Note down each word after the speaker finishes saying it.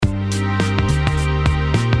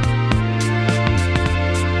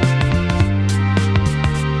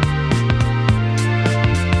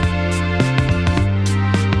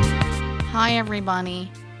everybody.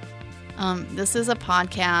 This is a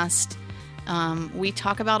podcast. We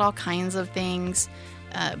talk about all kinds of things,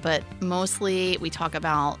 but mostly we talk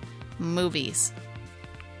about movies.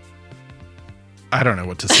 I don't know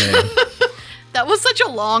what to say. That was such a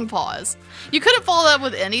long pause. You couldn't follow that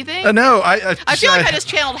with anything? No, I feel like I just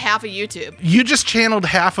channeled half of YouTube. You just channeled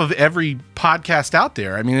half of every podcast out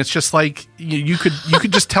there. I mean, it's just like you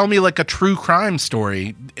could just tell me like a true crime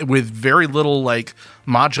story with very little like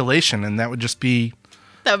modulation, and that would just be...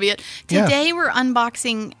 That would be it. Today we're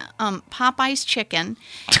unboxing Popeye's chicken,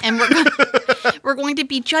 and we're going to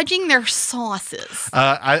be judging their sauces.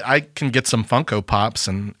 I can get some Funko Pops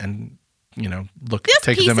and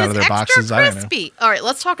take them out of their boxes. I don't know. All right,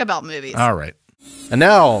 let's talk about movies. All right. And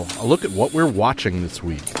now, a look at what we're watching this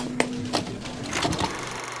week.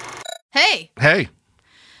 Hey.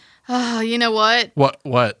 You know what?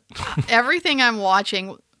 What? Everything I'm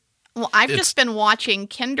watching... Well, I've just been watching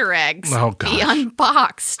Kinder Eggs be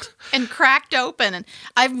unboxed and cracked open, and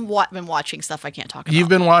I've been watching stuff I can't talk about. You've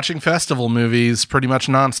been watching festival movies pretty much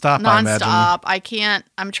nonstop, I imagine. Nonstop. I can't.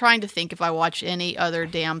 I'm trying to think if I watch any other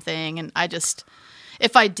damn thing, and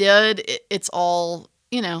if I did, it's all...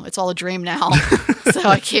 it's all a dream now. So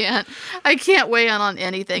I can't weigh in on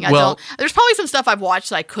anything. There's probably some stuff I've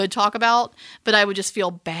watched that I could talk about, but I would just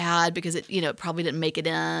feel bad because it probably didn't make it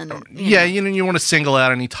in. You want to single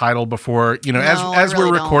out any title before, as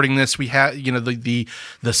we're recording this, we have, the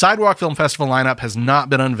Sidewalk Film Festival lineup has not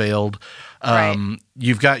been unveiled. Right.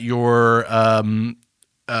 You've got your,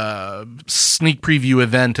 sneak preview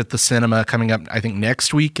event at the cinema coming up, I think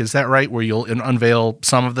next week. Is that right? Where you'll unveil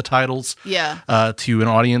some of the titles to an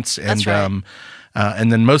audience. That's right.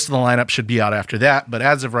 And then most of the lineup should be out after that. But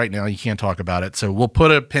as of right now, you can't talk about it. So we'll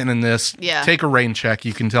put a pin in this. Yeah. Take a rain check.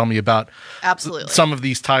 You can tell me about some of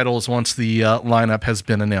these titles once the lineup has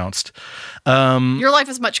been announced. Your life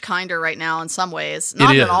is much kinder right now in some ways.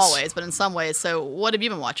 Not in all ways, but in some ways. So what have you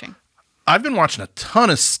been watching? I've been watching a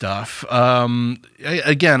ton of stuff.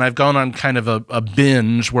 Again, I've gone on kind of a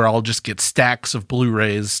binge where I'll just get stacks of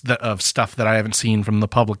Blu-rays of stuff that I haven't seen from the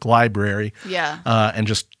public library. Yeah. And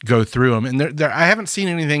just go through them. And I haven't seen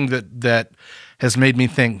anything that has made me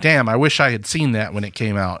think, damn, I wish I had seen that when it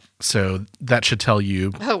came out. So that should tell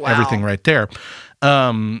you everything right there.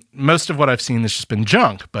 Most of what I've seen has just been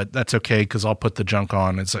junk, but that's okay because I'll put the junk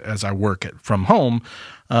on as I work from home.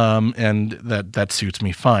 And that suits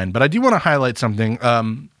me fine. But I do want to highlight something.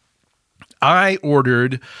 I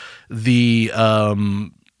ordered the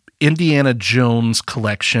Indiana Jones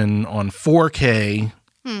collection on 4K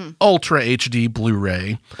Ultra HD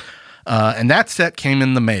Blu-ray. And that set came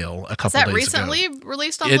in the mail a couple days ago. Is that recently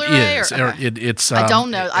released on Blu-ray? It is. It's. I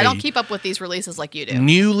don't know. I don't keep up with these releases like you do.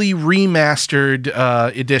 Newly remastered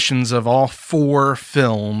editions of all 4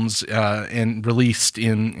 films and released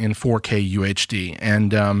in 4K UHD.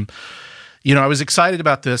 And, I was excited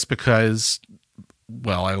about this because...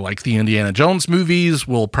 Well, I like the Indiana Jones movies.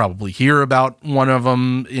 We'll probably hear about one of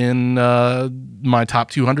them in my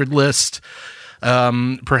top 200 list.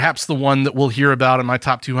 Perhaps the one that we'll hear about in my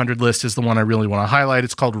top 200 list is the one I really want to highlight.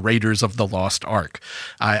 It's called Raiders of the Lost Ark.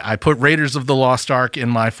 I put Raiders of the Lost Ark in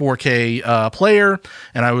my 4K player,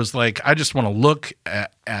 and I was like, I just want to look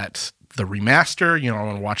at the remaster. I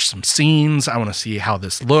want to watch some scenes. I want to see how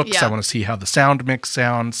this looks. Yeah. I want to see how the sound mix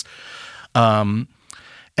sounds.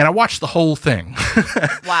 And I watched the whole thing.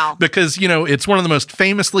 Wow. Because, it's one of the most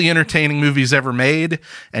famously entertaining movies ever made,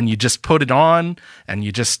 and you just put it on, and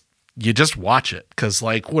you just watch it. Because,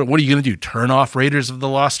 what are you going to do? Turn off Raiders of the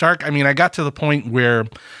Lost Ark? I mean, I got to the point where,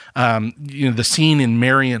 the scene in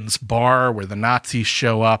Marion's bar where the Nazis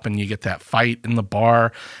show up and you get that fight in the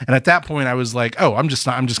bar. And at that point, I was like, oh, I'm just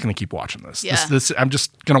going to keep watching this. Yeah. I'm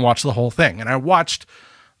just going to watch the whole thing. And I watched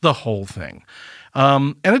the whole thing.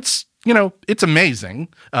 And it's... it's amazing.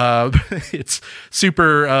 It's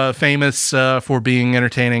super famous for being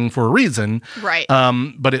entertaining for a reason. Right.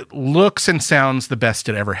 But it looks and sounds the best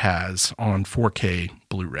it ever has on 4K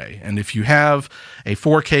Blu-ray. And if you have a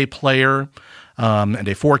 4K player and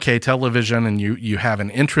a 4K television and you have an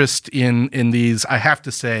interest in these, I have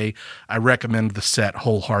to say I recommend the set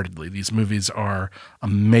wholeheartedly. These movies are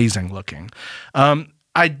amazing looking.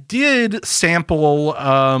 I did sample...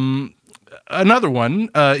 another one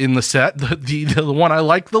in the set, the one I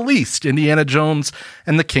like the least, Indiana Jones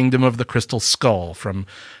and the Kingdom of the Crystal Skull from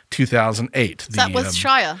 2008. Is that with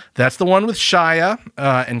Shia? That's the one with Shia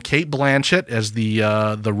and Cate Blanchett as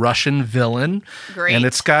the Russian villain. Great. And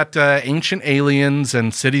it's got ancient aliens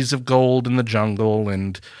and cities of gold in the jungle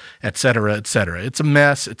and et cetera, et cetera. It's a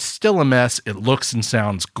mess. It's still a mess. It looks and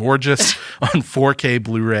sounds gorgeous on 4K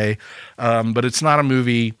Blu-ray, but it's not a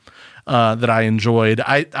movie that I enjoyed.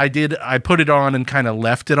 I put it on and kind of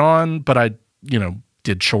left it on, but I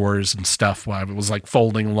did chores and stuff while it was like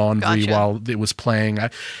folding laundry while it was playing.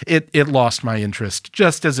 It lost my interest,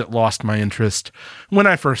 just as it lost my interest when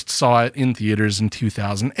I first saw it in theaters in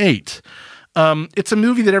 2008. It's a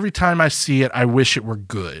movie that every time I see it, I wish it were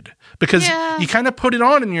good, because you kind of put it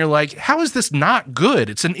on and you're like, how is this not good?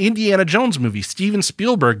 It's an Indiana Jones movie. Steven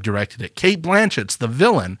Spielberg directed it. Cate Blanchett's the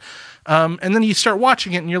villain. And then you start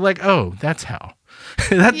watching it and you're like, oh, that's how.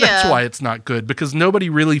 That's why it's not good, because nobody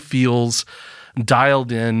really feels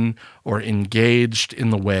dialed in or engaged in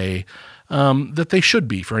the way that they should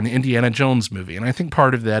be for an Indiana Jones movie. And I think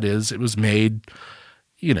part of that is it was made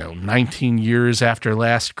 19 years after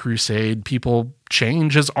Last Crusade. People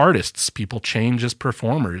change as artists. People change as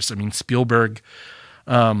performers. I mean, Spielberg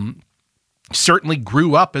certainly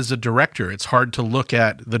grew up as a director. It's hard to look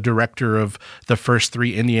at the director of the first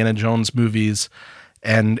 3 Indiana Jones movies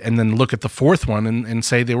and then look at the 4th one and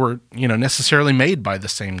say they were, necessarily made by the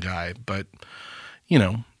same guy. But,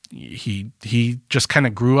 he just kind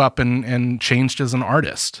of grew up and changed as an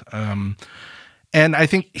artist. And I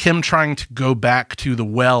think him trying to go back to the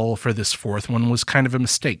well for this 4th one was kind of a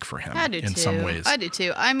mistake for him in some ways. I do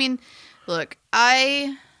too. I mean, look,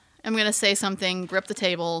 I am going to say something, grip the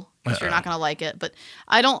table, because you're not going to like it, but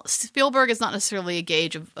Spielberg is not necessarily a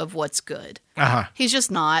gauge of what's good. He's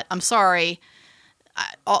just not. I'm sorry.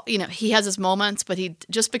 He has his moments, but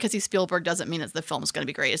just because he's Spielberg doesn't mean that the film is going to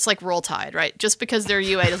be great. It's like Roll Tide, right? Just because they're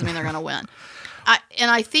UA doesn't mean they're going to win.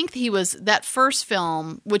 I think that first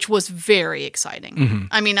film, which was very exciting. Mm-hmm.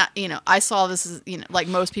 I mean, I saw this as, like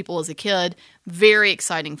most people as a kid, very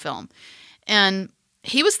exciting film. And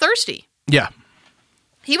he was thirsty. Yeah.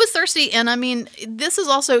 He was thirsty. And I mean, this is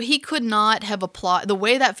also, he could not have applied the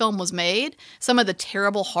way that film was made. Some of the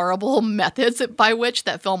terrible, horrible methods by which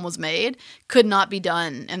that film was made could not be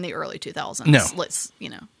done in the early 2000s. No.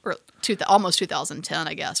 Or almost 2010,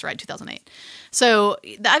 I guess, right? 2008. So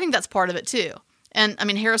I think that's part of it too. And I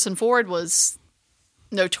mean, Harrison Ford was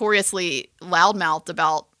notoriously loudmouthed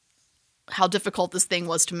about how difficult this thing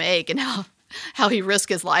was to make and how he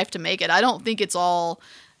risked his life to make it. I don't think it's all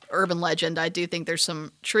urban legend. I do think there's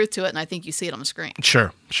some truth to it, and I think you see it on the screen.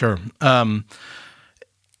 Sure. I'm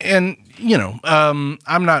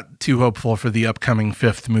not too hopeful for the upcoming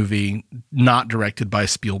 5th movie, not directed by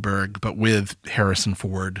Spielberg, but with Harrison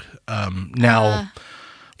Ford.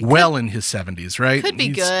 Well in his 70s, right? Could be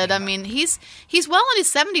good. I mean, he's well in his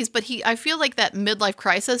 70s, but I feel like that midlife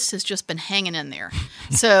crisis has just been hanging in there.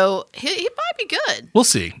 So he might be good. We'll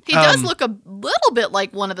see. He does look a little bit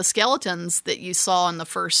like one of the skeletons that you saw in the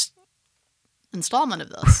first installment of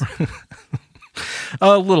this.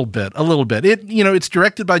 A little bit. It's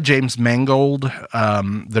directed by James Mangold,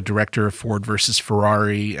 the director of Ford versus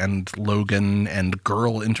Ferrari and Logan and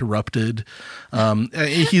Girl Interrupted. Films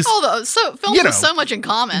with so much in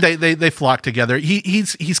common. They flock together.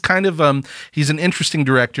 He's kind of he's an interesting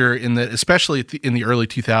director in that, especially in the early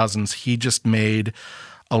 2000s, he just made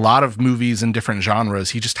a lot of movies in different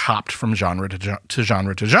genres. He just hopped from genre to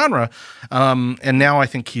genre. And now I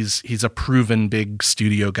think he's a proven big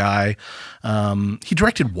studio guy. He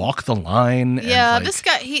directed Walk the Line. Yeah, this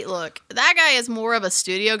guy, that guy is more of a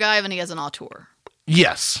studio guy than he is an auteur.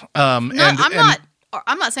 Yes. I'm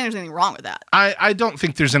not saying there's anything wrong with that. I don't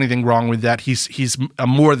think there's anything wrong with that. He's a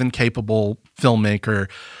more than capable filmmaker.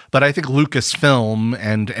 But I think Lucasfilm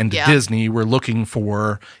and Disney were looking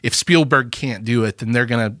for, if Spielberg can't do it, then they're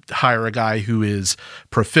going to hire a guy who is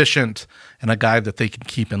proficient and a guy that they can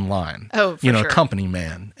keep in line. Oh, for sure. A company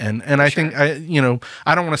man. And I think I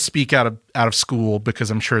don't want to speak out of school,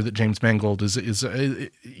 because I'm sure that James Mangold is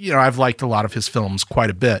I've liked a lot of his films quite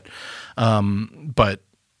a bit. But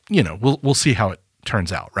we'll see how it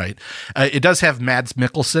turns out, right? It does have Mads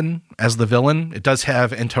Mikkelsen as the villain. It does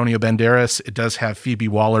have Antonio Banderas. It does have Phoebe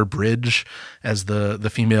Waller-Bridge as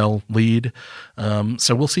the female lead.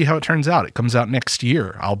 So we'll see how it turns out. It comes out next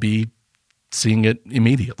year. I'll be seeing it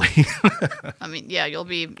immediately. I mean, yeah, you'll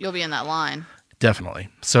be in that line. Definitely.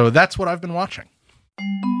 So that's what I've been watching.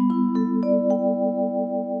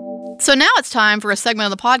 So now it's time for a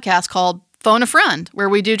segment of the podcast called Phone a Friend, where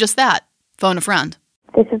we do just that. Phone a friend.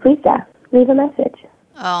 This is Lisa. Leave a message.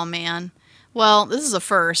 Oh, man. Well, this is a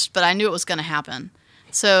first, but I knew it was going to happen.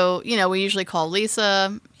 So, we usually call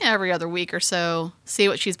Lisa every other week or so, see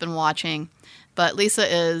what she's been watching. But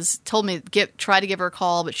Lisa told me try to give her a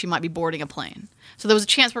call, but she might be boarding a plane. So there was a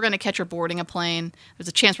chance we're going to catch her boarding a plane. There's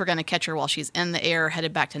a chance we're going to catch her while she's in the air,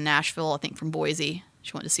 headed back to Nashville, I think from Boise.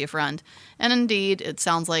 She went to see a friend. And indeed, it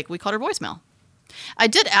sounds like we caught her voicemail. I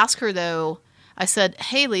did ask her, though, I said,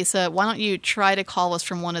 hey, Lisa, why don't you try to call us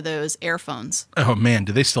from one of those Airphones? Oh, man.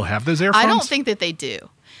 Do they still have those earphones? I don't think that they do.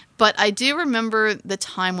 But I do remember the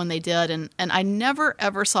time when they did, and I never,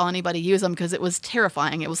 ever saw anybody use them because it was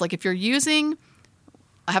terrifying. It was like if you're using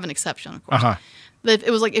 – I have an exception, of course. But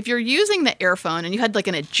it was like if you're using the Airphone and you had like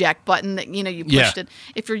an eject button that, you pushed it.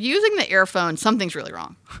 If you're using the Airphone, something's really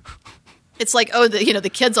wrong. It's like,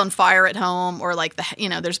 the kid's on fire at home, or like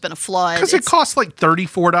there's been a flood. Because it costs like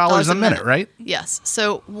 $34 a minute, right? Yes.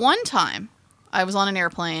 So one time I was on an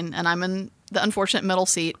airplane and I'm in the unfortunate middle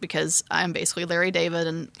seat because I'm basically Larry David,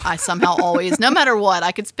 and I somehow always, no matter what,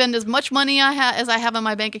 I could spend as much money as I have in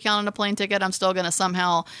my bank account on a plane ticket. I'm still going to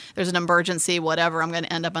somehow, there's an emergency, whatever, I'm going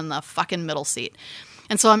to end up in the fucking middle seat.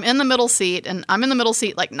 And so I'm in the middle seat, and I'm in the middle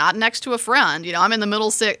seat like not next to a friend. I'm in the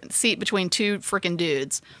middle seat between two freaking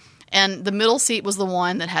dudes. And the middle seat was the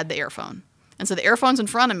one that had the Airphone. And so the Airphone's in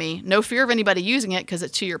front of me. No fear of anybody using it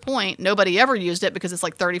because, to your point, nobody ever used it because it's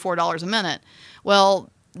like $34 a minute. Well,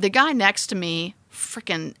 the guy next to me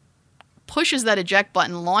freaking pushes that eject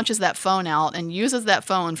button, launches that phone out, and uses that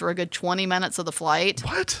phone for a good 20 minutes of the flight.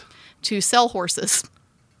 What? To sell horses.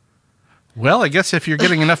 Well, I guess if you're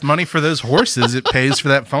getting enough money for those horses, it pays for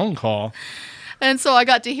that phone call. And so I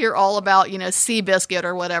got to hear all about, Seabiscuit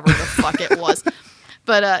or whatever the fuck it was.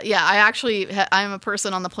 But I'm a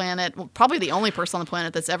person on the planet, probably the only person on the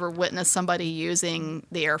planet that's ever witnessed somebody using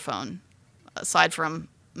the Airphone, aside from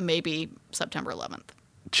maybe September 11th.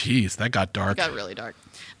 Jeez, that got dark. It got really dark.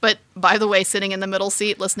 But by the way, sitting in the middle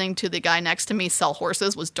seat listening to the guy next to me sell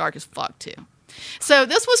horses was dark as fuck too. So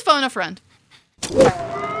this was Phone a Friend.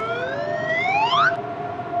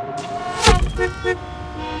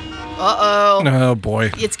 Uh-oh. Oh, boy.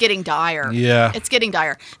 It's getting dire. Yeah. It's getting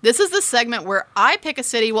dire. This is the segment where I pick a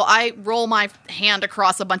city. Well, I roll my hand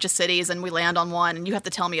across a bunch of cities, and we land on one, and you have to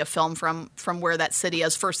tell me a film from where that city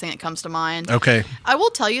is, first thing that comes to mind. Okay. I will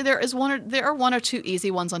tell you there are one or two easy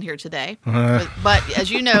ones on here today. But as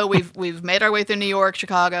you know, we've made our way through New York,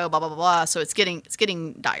 Chicago, blah, blah, blah, blah, so it's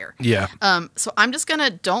getting dire. Yeah. So I'm just going to,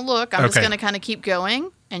 don't look, I'm just going to kind of keep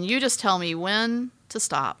going, and you just tell me when to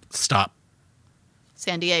stop. Stop.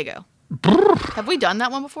 San Diego. Have we done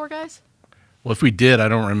that one before, guys? Well, if we did, I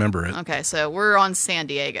don't remember it. Okay, so we're on San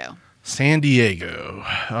Diego. San Diego.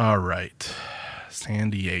 All right. San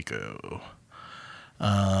Diego.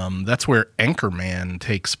 That's where Anchorman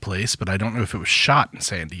takes place, but I don't know if it was shot in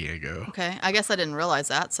San Diego. Okay, I guess I didn't realize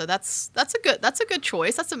that. So that's a good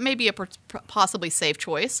choice. That's maybe a possibly safe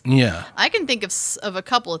choice. Yeah. I can think of a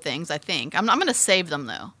couple of things. I think I'm going to save them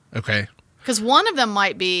though. Okay. Because one of them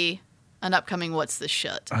might be an upcoming What's the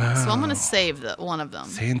Shit. So I'm going to save one of them.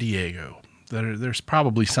 San Diego. There's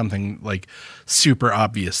probably something like super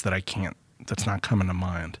obvious that's not coming to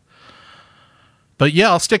mind. But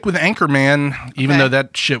yeah, I'll stick with Anchorman, even though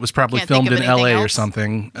that shit was probably filmed in LA or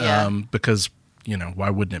something. Yeah. Because,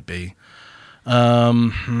 why wouldn't it be?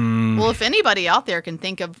 Well, if anybody out there can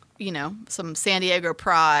think of, some San Diego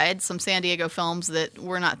pride, some San Diego films that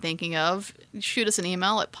we're not thinking of, shoot us an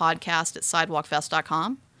email at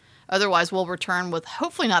podcast@sidewalkfest.com. Otherwise, we'll return with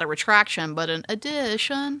hopefully not a retraction, but an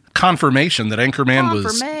addition. Confirmation that Anchorman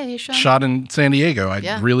was shot in San Diego.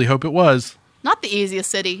 I really hope it was. Not the easiest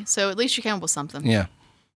city, so at least you came up with something. Yeah.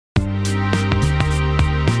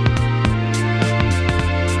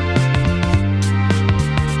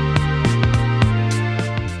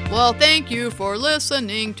 Well, thank you for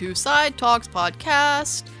listening to Side Talks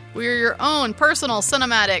Podcast. We're your own personal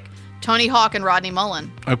cinematic Tony Hawk and Rodney Mullen.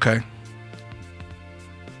 Okay.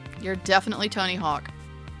 You're definitely Tony Hawk.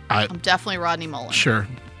 I'm definitely Rodney Mullen. Sure.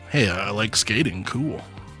 Hey, I like skating. Cool.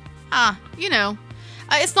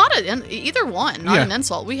 It's not either one, not an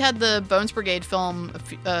insult. We had the Bones Brigade film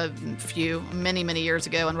many, many years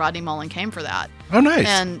ago, and Rodney Mullen came for that. Oh, nice.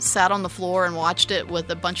 And sat on the floor and watched it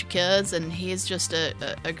with a bunch of kids, and he's just a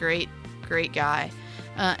great, great guy.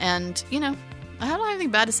 I don't have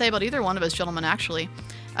anything bad to say about either one of those gentlemen, actually.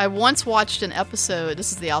 I once watched an episode.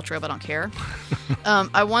 This is the outro, but I don't care.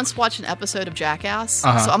 I once watched an episode of Jackass.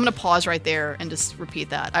 Uh-huh. So I'm going to pause right there and just repeat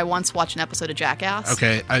that. I once watched an episode of Jackass.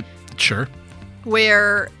 Okay, sure.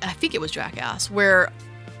 Where, I think it was Jackass, where,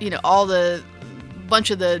 all the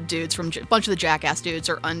bunch of the Jackass dudes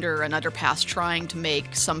are under an underpass trying to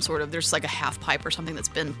make some sort of, there's like a half pipe or something that's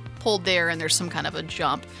been pulled there, and there's some kind of a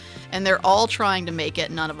jump. And they're all trying to make it,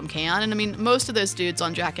 and none of them can. And I mean, most of those dudes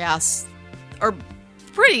on Jackass are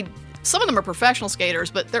some of them are professional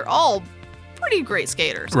skaters, but they're all pretty great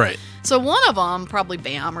skaters. Right. So one of them, probably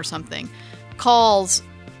Bam or something,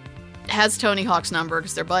 has Tony Hawk's number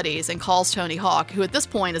because they're buddies, and calls Tony Hawk, who at this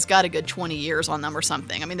point has got a good 20 years on them or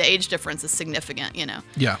something. I mean, the age difference is significant,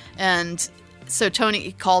 Yeah. And so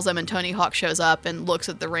Tony calls them, and Tony Hawk shows up and looks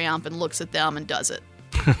at the ramp and looks at them and does it.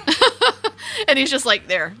 And he's just like,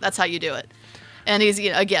 there, that's how you do it. And he's,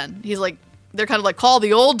 he's like, they're kind of like, call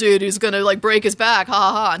the old dude who's going to like break his back, ha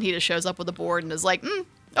ha ha. And he just shows up with a board and is like,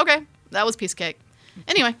 okay, that was piece of cake.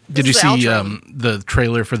 Anyway. Did you see the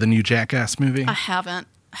trailer for the new Jackass movie? I haven't.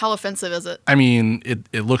 How offensive is it? I mean,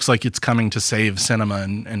 it looks like it's coming to save cinema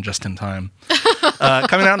and just in time.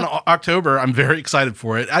 Coming out in October, I'm very excited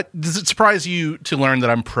for it. Does it surprise you to learn that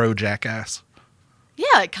I'm pro Jackass?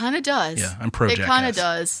 Yeah, it kind of does. Yeah, I'm pro Jackass. It kind of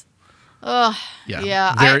does.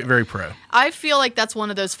 Yeah, very pro. I feel like that's one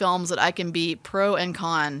of those films that I can be pro and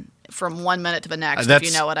con from 1 minute to the next, if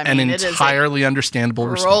you know what I mean. An entirely understandable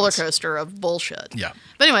response. Roller coaster of bullshit. Yeah.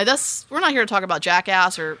 But anyway, we're not here to talk about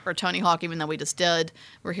Jackass or Tony Hawk, even though we just did.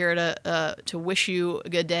 We're here to wish you a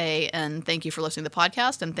good day and thank you for listening to the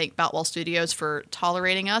podcast, and thank Boutwell Studios for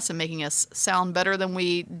tolerating us and making us sound better than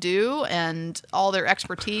we do, and all their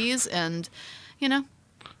expertise and,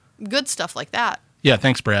 good stuff like that. Yeah,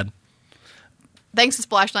 thanks, Brad. Thanks to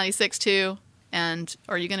Splash 96 too. And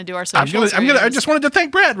are you going to do our socials? I just wanted to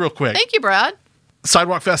thank Brad real quick. Thank you, Brad.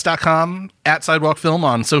 SidewalkFest.com, at Sidewalk Film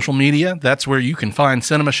on social media. That's where you can find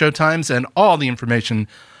cinema showtimes and all the information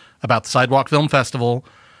about the Sidewalk Film Festival.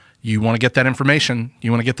 You want to get that information.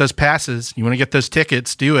 You want to get those passes. You want to get those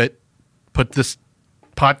tickets. Do it. Put this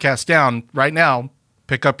podcast down right now.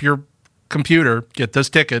 Pick up your computer. Get those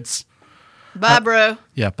tickets. Bye, bro.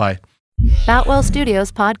 Yeah, bye. Boutwell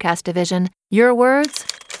Studios Podcast Division. Your words,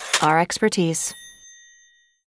 our expertise.